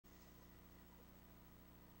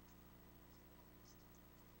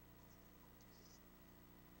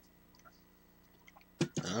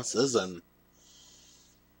It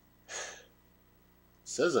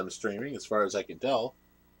says I'm streaming as far as I can tell.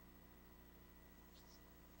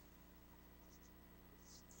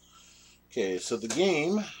 Okay, so the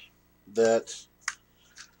game that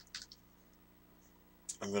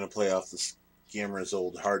I'm going to play off the Scammer's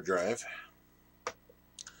old hard drive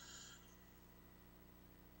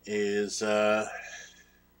is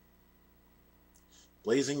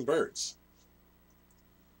Blazing Birds.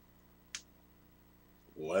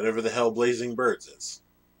 Whatever the hell Blazing Birds is.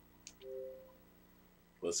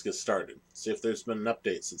 Let's get started. See if there's been an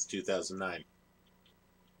update since 2009.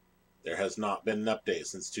 There has not been an update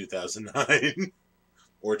since 2009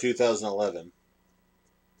 or 2011.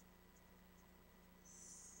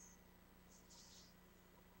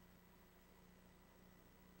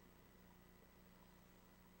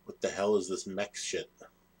 What the hell is this mech shit?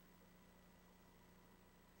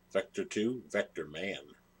 Vector 2? Vector Man.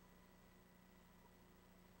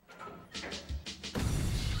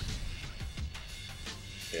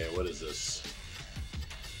 Okay, what is this?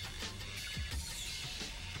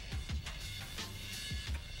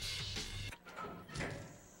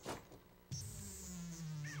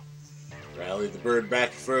 Rally the bird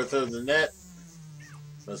back further than the net.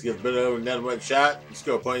 Let's get the bird over and net one shot.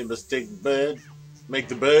 Score a point, you must take the bird. Make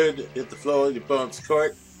the bird hit the floor of your opponent's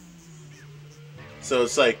court. So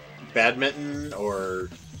it's like badminton or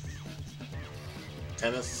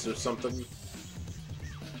tennis or something.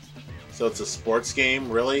 So it's a sports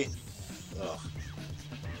game, really? Ugh.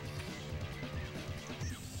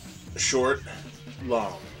 Short,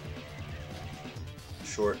 long.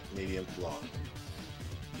 Short, medium, long.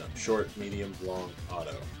 No, short, medium, long,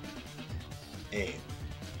 auto. Aim.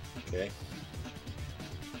 Okay.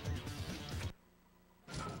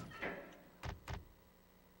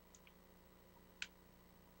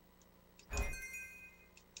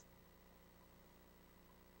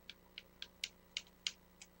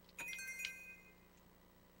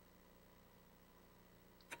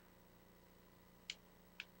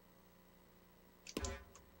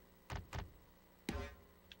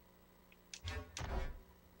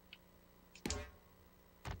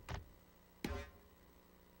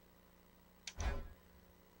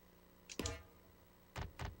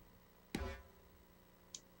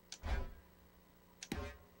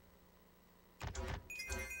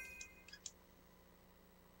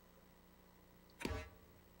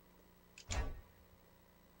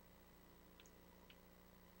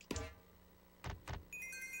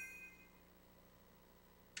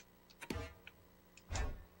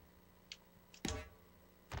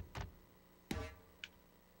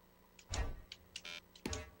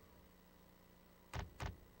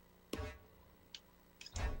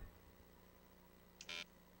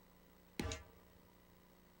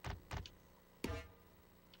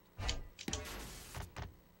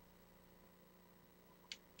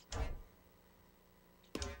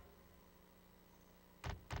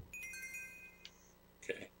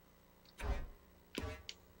 Okay.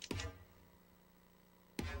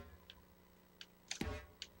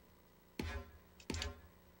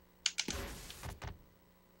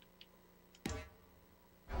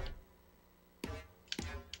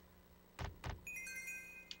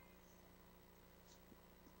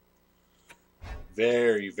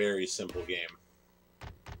 Very, very simple game.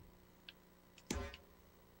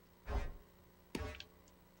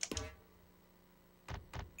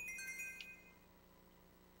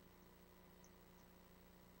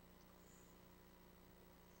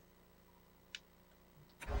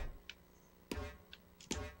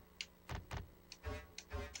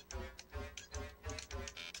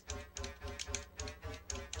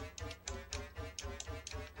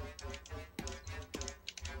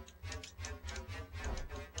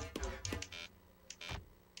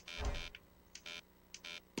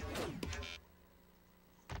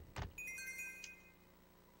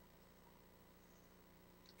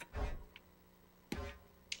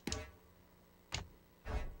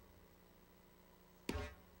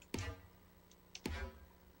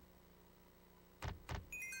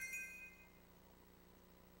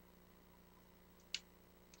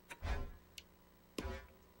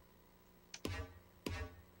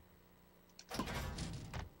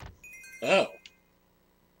 Oh.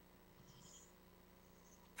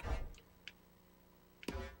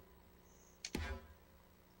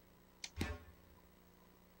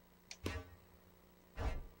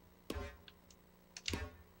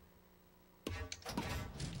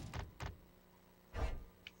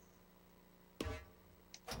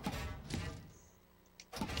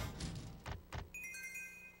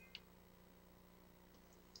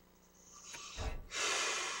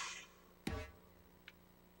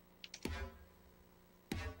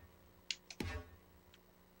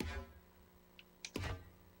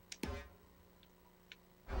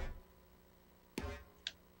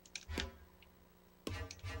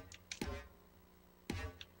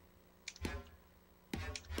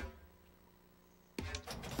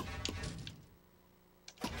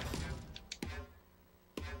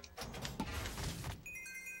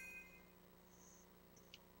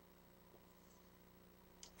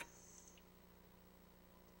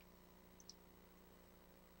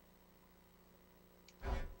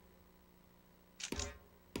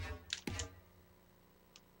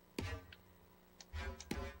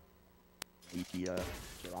 Meteor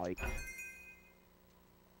strike.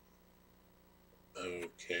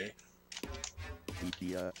 Okay.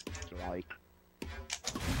 Meteor strike.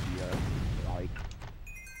 Meteor strike.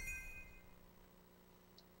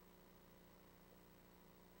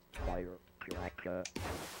 Firecracker.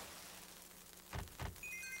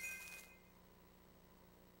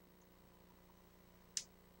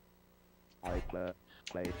 Hyper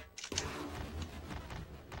place.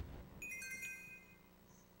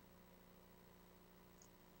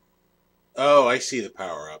 Oh, I see the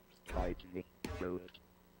power up. Lightning bolt.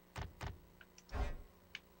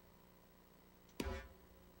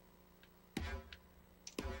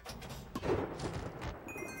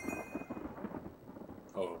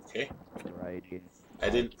 Okay. Dragon. I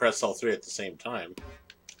didn't press all three at the same time.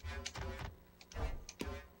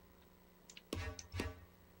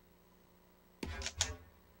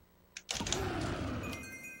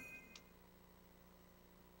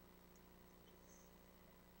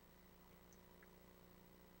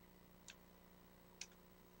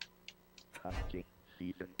 Hunting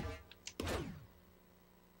season.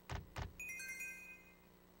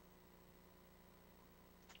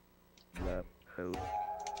 Wormhole.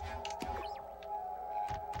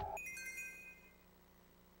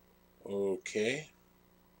 Okay.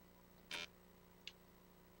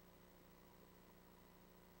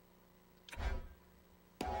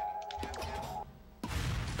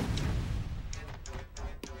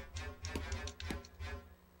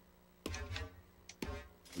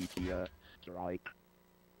 Meteor strike.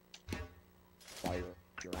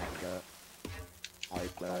 Firecracker.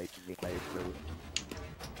 Lightning bolt.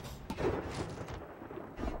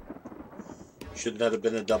 Shouldn't that have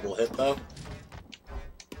been a double hit, though?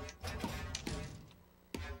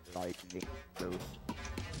 Lightning bolt.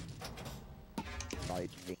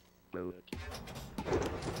 Lightning bolt.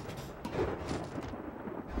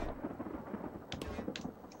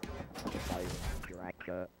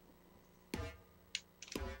 Firecracker.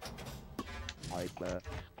 Hyper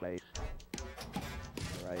place.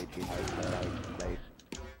 Raging hyper place.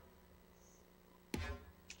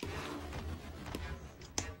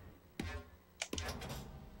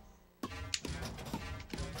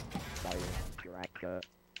 Firecracker.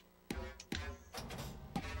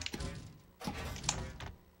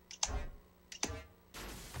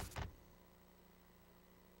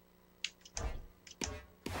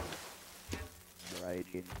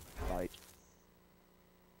 Raging light.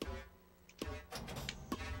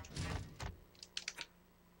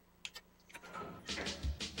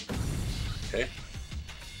 Okay.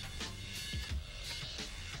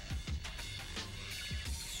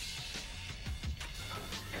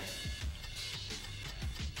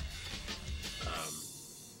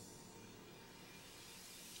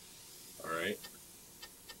 All right.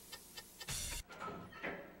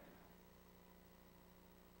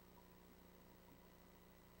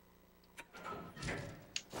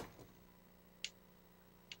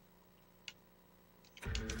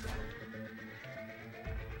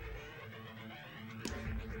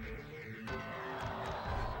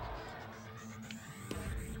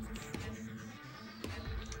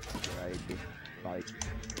 Raging light.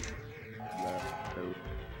 Wormhole.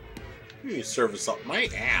 You need service up my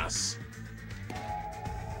ass.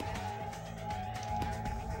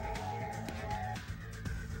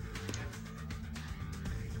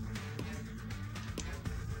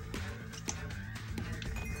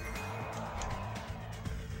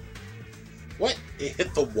 What? It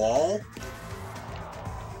hit the wall?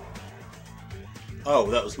 Oh,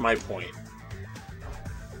 that was my point.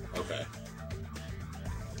 Okay.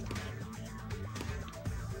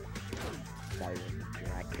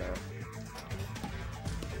 Firecracker.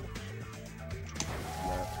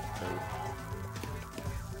 Wormhole.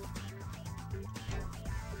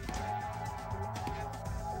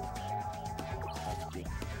 Hunting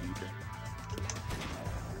season.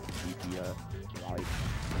 Meteor strike.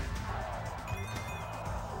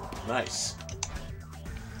 Nice.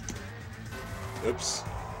 Oops.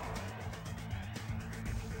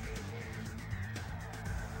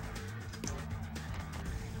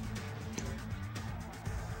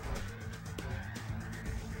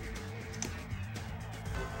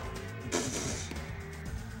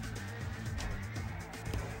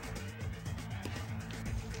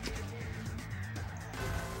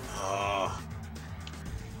 Ah.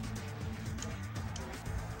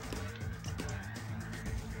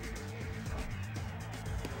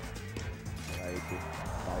 Raging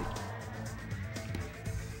light.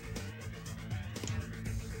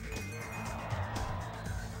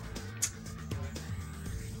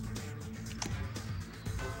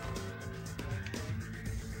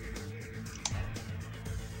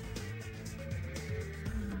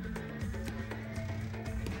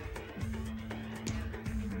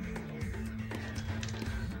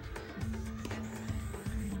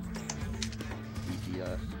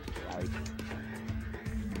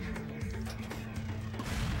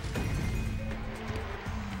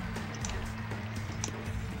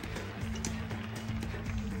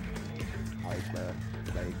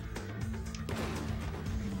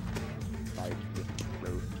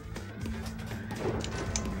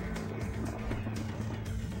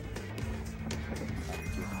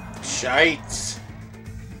 Shite!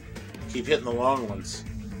 Keep hitting the long ones.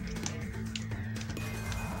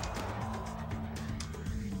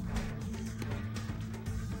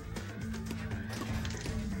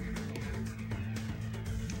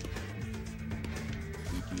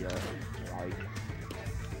 Right.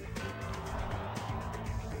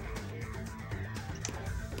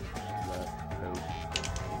 Left. No.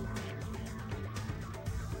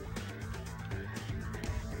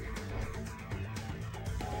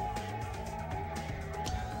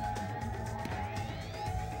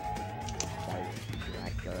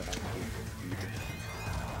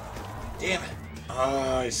 Damn it.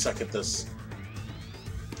 Oh, I suck at this.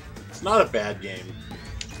 It's not a bad game.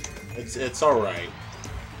 It's alright.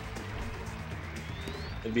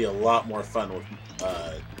 It'd be a lot more fun with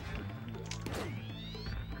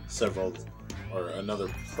several or another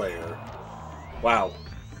player. Wow.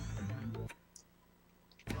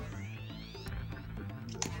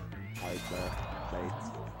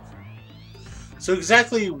 So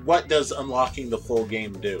exactly what does unlocking the full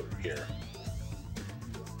game do here?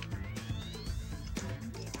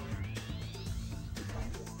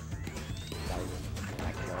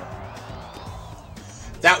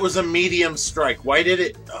 That was a medium strike. Why did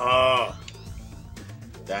it? Oh,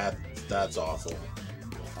 that's awful.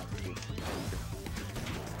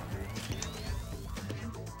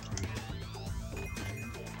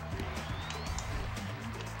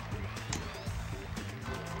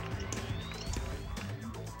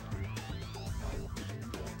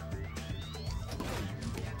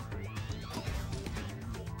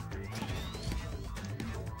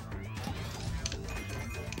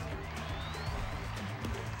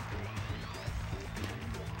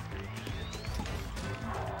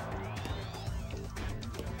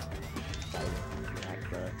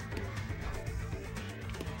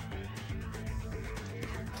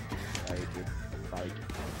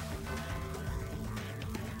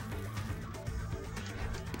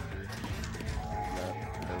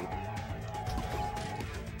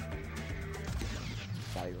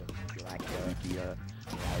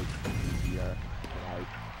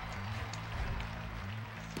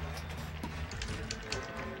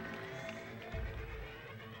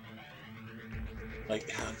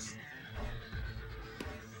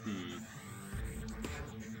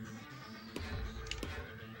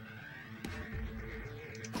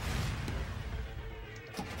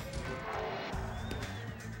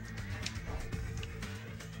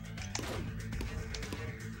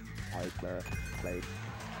 Like,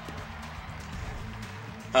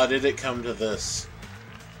 how did it come to this?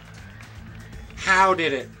 How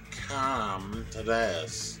did it come to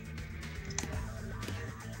this?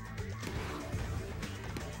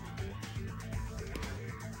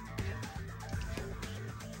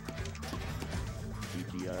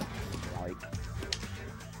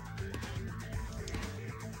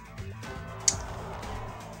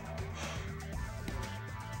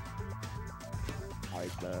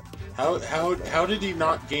 How did he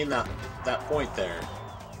not gain that point there?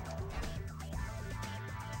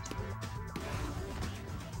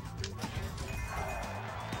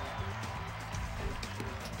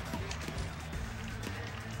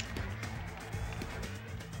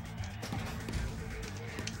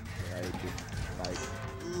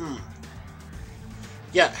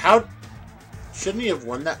 Yeah, how shouldn't he have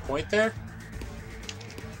won that point there?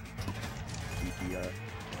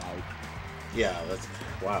 Yeah, that's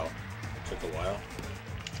wow. Took a while.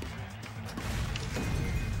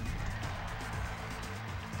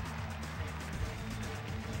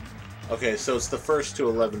 Okay, so it's the first to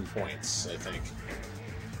 11 points, I think.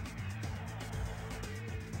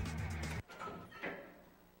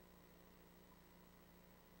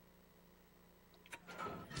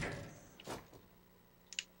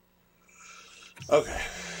 Okay.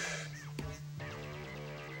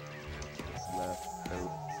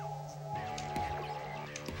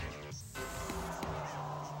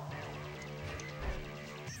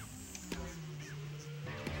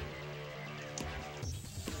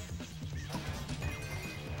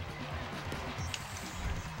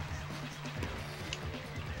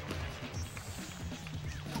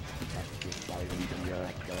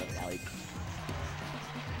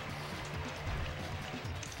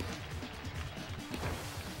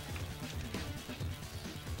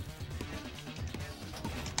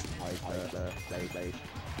 Play.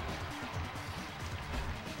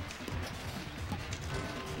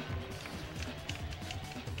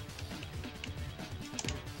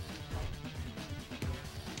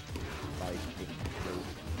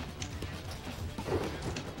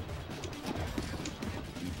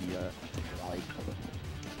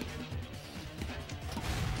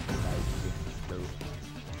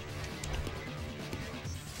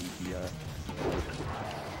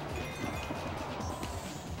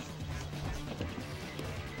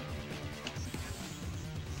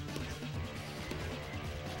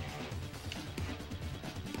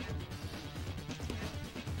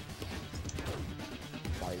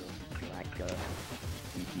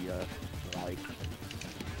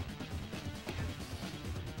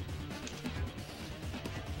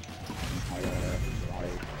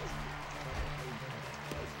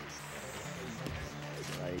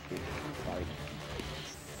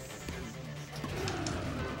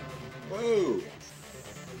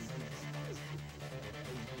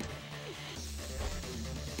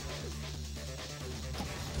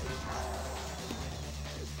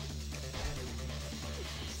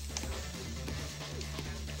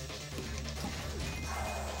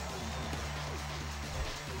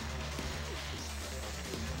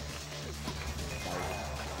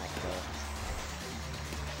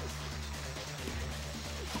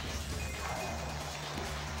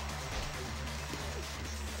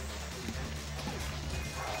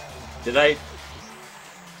 Did I?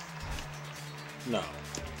 No.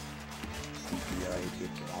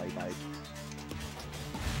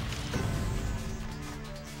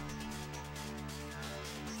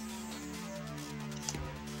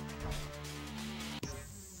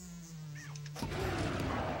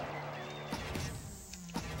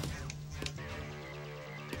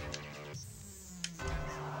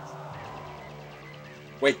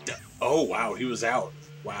 Wait, oh wow, he was out.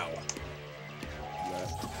 Wow.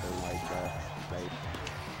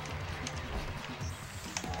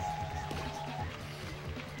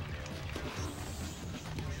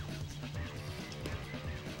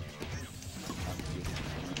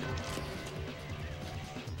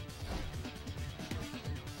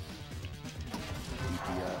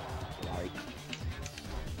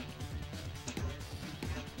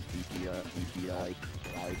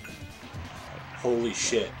 Holy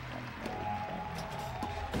shit.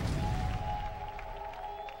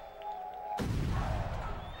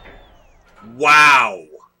 Wow.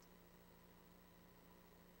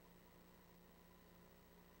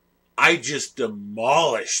 I just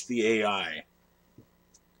demolished the AI.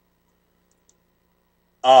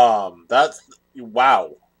 That's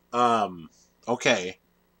wow. Okay.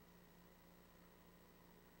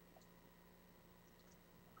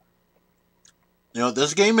 You know,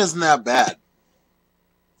 this game isn't that bad.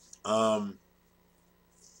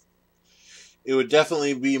 It would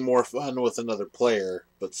definitely be more fun with another player,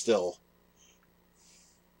 but still.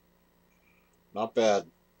 Not bad.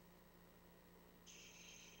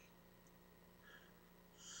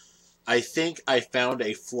 I think I found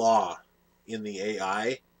a flaw in the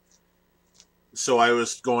AI. So I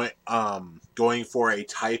was going for a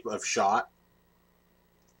type of shot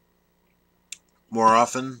more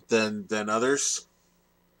often than others.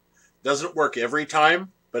 Doesn't work every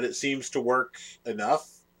time, but it seems to work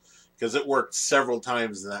enough because it worked several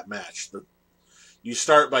times in that match. You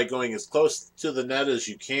start by going as close to the net as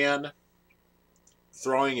you can,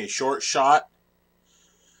 throwing a short shot,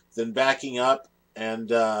 then backing up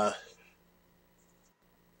and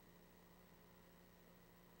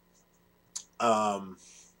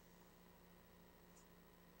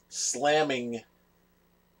slamming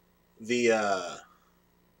the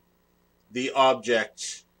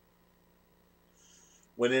object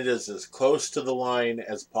when it is as close to the line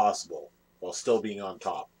as possible while still being on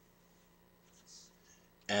top.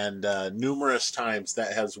 And numerous times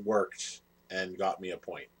that has worked and got me a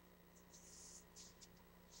point.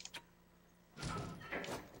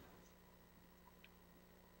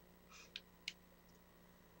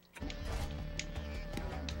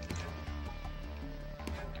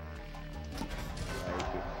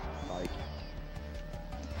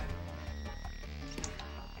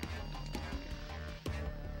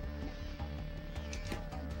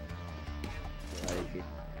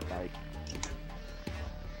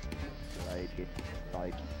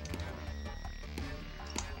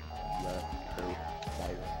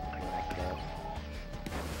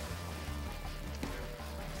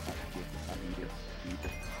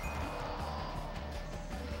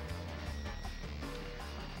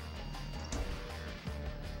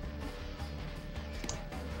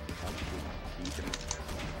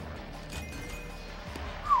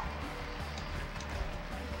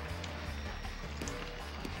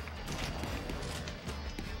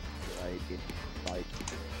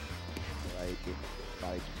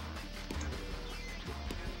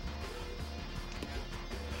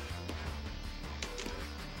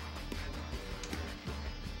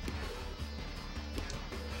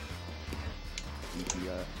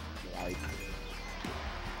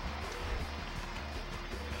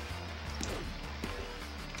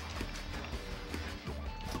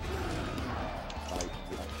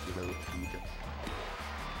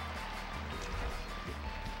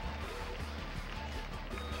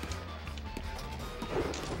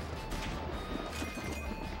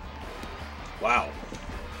 Wow.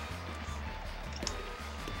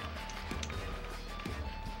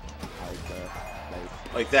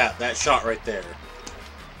 Like that shot right there.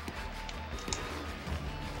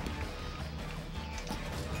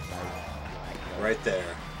 Right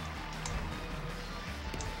there.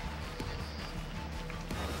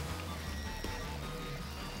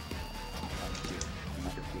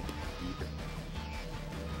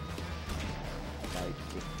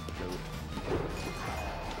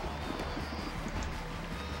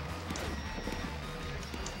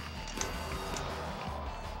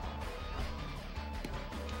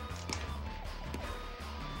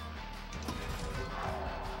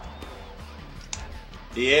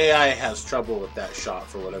 The AI has trouble with that shot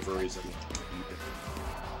for whatever reason.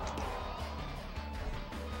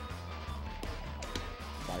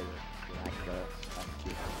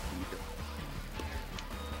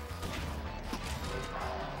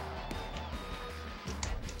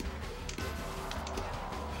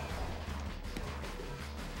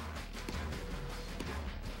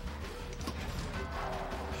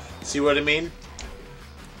 See what I mean?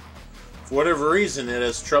 For whatever reason, it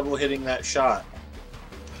has trouble hitting that shot.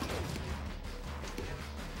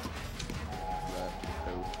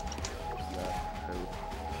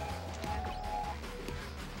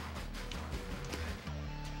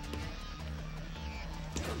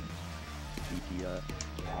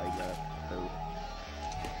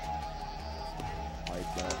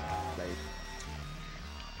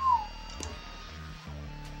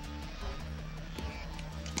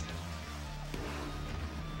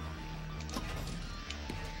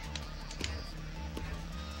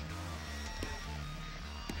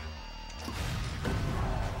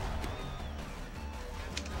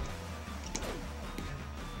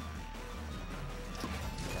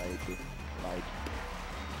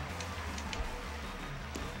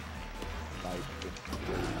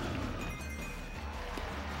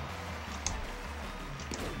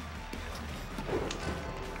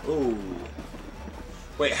 Ooh.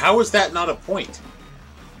 Wait, how is that not a point?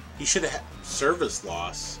 He should have had service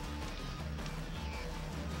loss.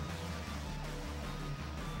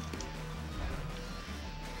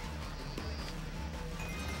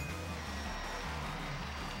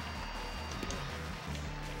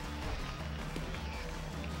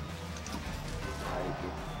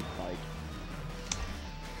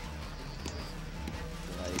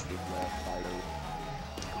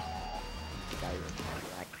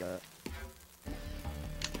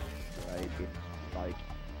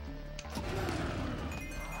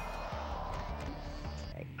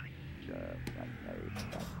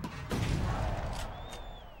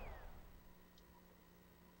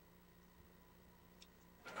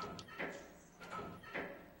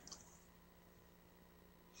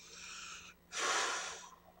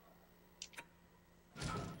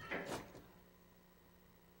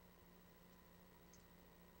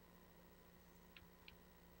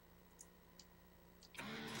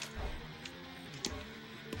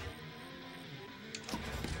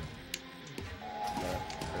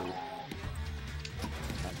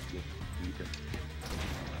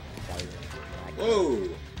 Whoa!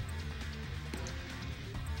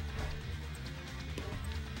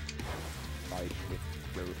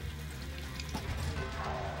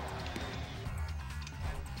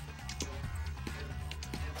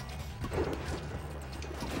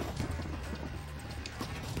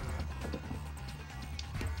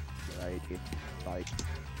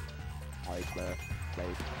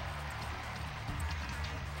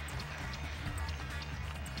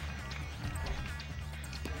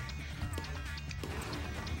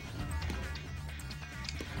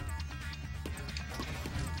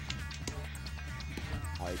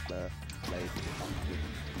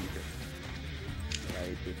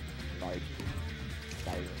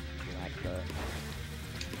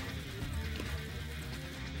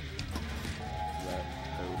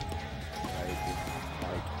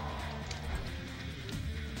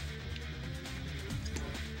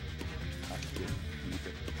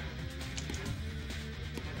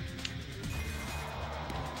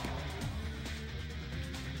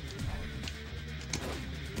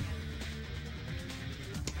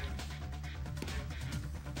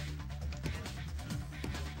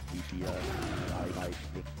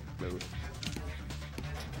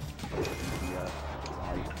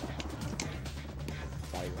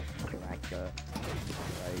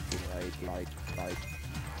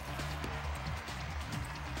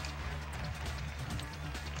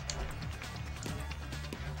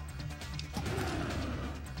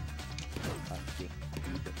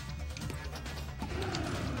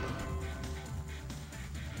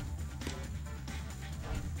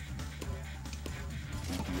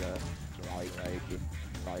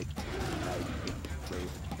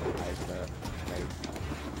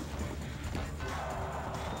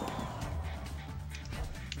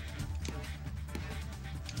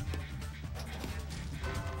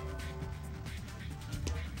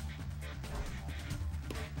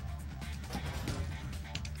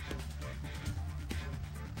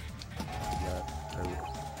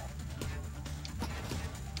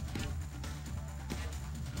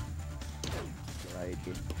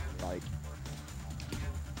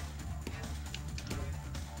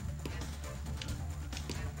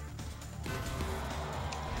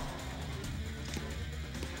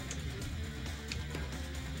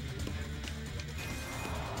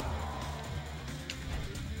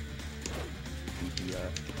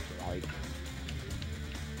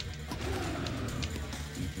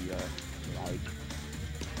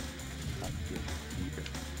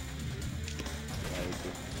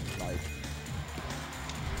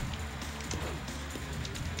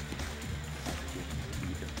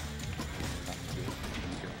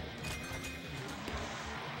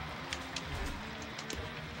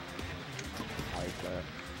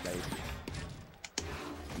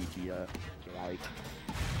 Like,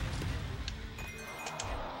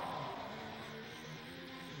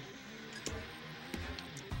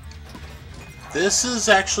 This is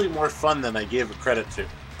actually more fun than I gave it credit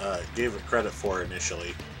for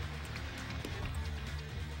initially.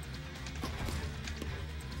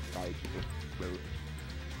 like, road.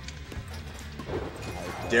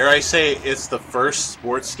 Dare I say it's the first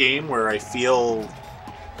sports game where I feel,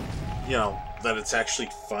 you know, that it's actually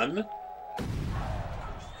fun?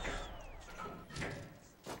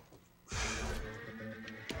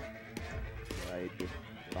 Like,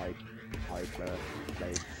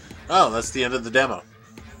 like, Oh, that's the end of the demo.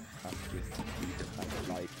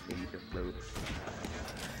 like, major road.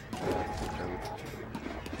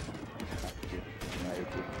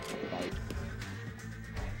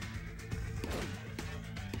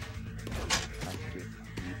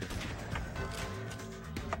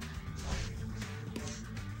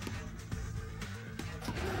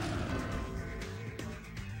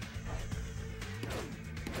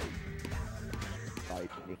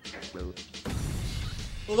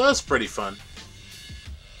 Well, that's pretty fun.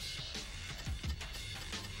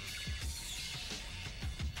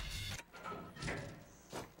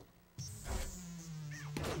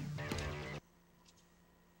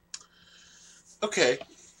 Okay.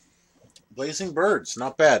 Blazing Birds.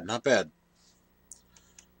 Not bad, not bad.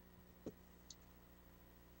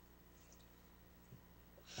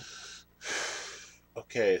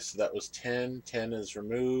 Okay, so that was 10. 10 is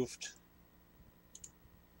removed.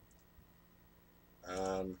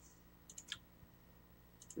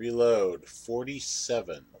 Reload.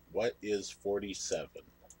 47. What is 47?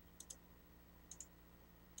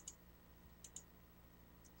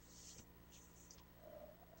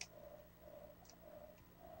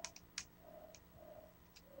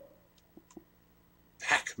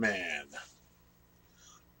 Pac-Man.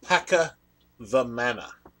 Paka the Mana.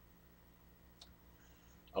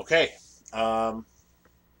 Okay. I'm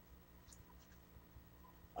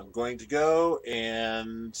going to go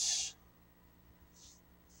and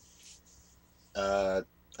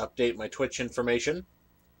update my Twitch information.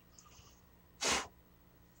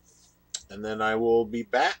 And then I will be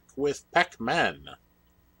back with Pac-Man.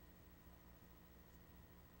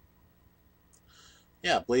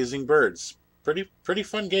 Yeah, Blazing Birds. Pretty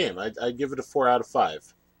fun game. I'd give it a 4 out of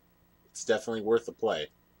 5. It's definitely worth a play.